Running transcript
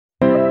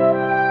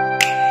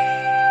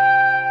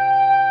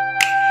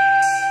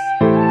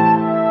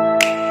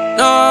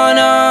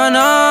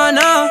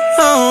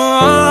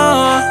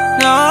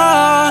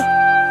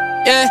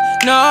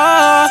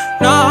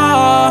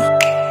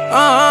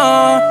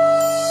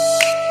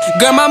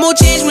Girl, my mood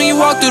changed when you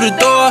walked through the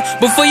door.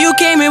 Before you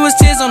came, it was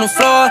tears on the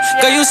floor.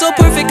 Girl, you so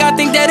perfect, I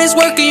think that it's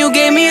working. You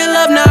gave me a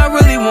love, now I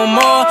really want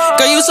more.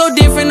 Girl, you so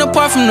different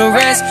apart from the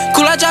rest.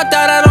 Cool, I dropped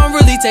out, I don't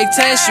really take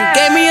tests. You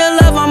gave me a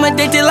love, I'm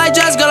addicted like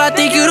drugs. Girl, I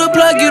think you the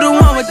plug, you the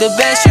one with the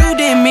best. You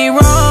did me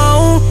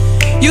wrong,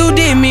 you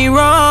did me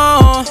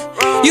wrong,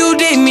 you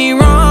did me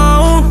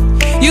wrong,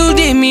 you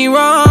did me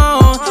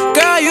wrong.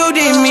 Girl, you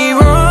did me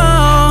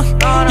wrong,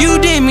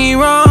 you did me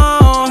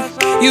wrong,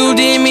 you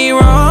did me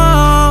wrong.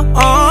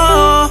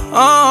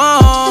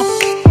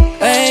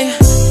 Hey,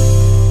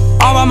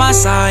 all by my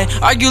side,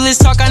 argue, let's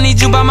talk, I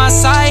need you by my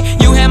side.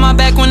 You had my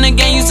back when the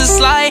game used to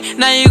slide.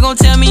 Now you gon'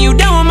 tell me you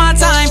done with my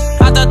time.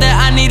 I thought that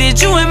I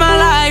needed you in my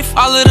life.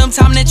 All of them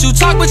time that you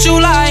talk but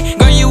you lie.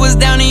 Girl, you was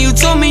down and you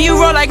told me you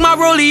roll like my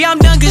rollie. I'm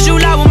done cause you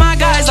lie with my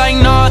guys like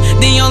nah.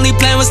 The only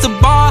plan was to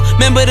ball.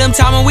 Remember them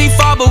time when we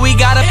fought but we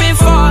got up and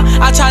fought.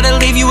 I tried to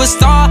leave you a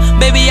star.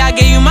 Baby, I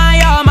gave you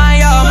my all,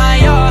 my all, my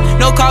all.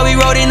 No car, we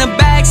rode in the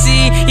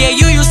backseat. Yeah,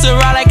 you used to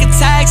ride like a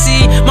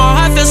taxi. My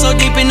heart felt so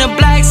deep in the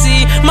Black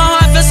Sea. My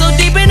heart felt so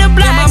deep in the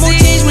Black Sea. My mood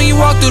changed when you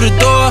walked through the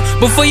door.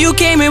 Before you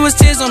came, it was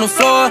tears on the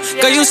floor.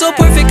 Girl, you so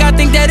perfect, I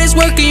think that it's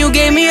working. You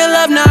gave me a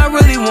love, now I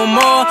really want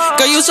more.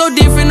 Girl, you so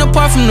different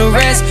apart from the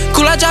rest.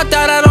 Cool, I dropped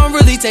out, I don't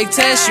really take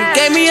tests. You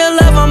gave me a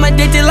love, I'm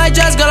addicted like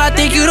drugs. Girl, I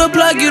think you the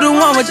plug, you the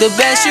one with the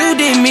best. You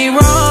did me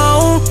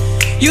wrong,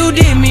 you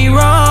did me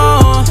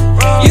wrong,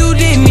 you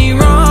did me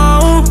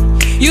wrong,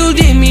 you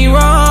did me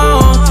wrong.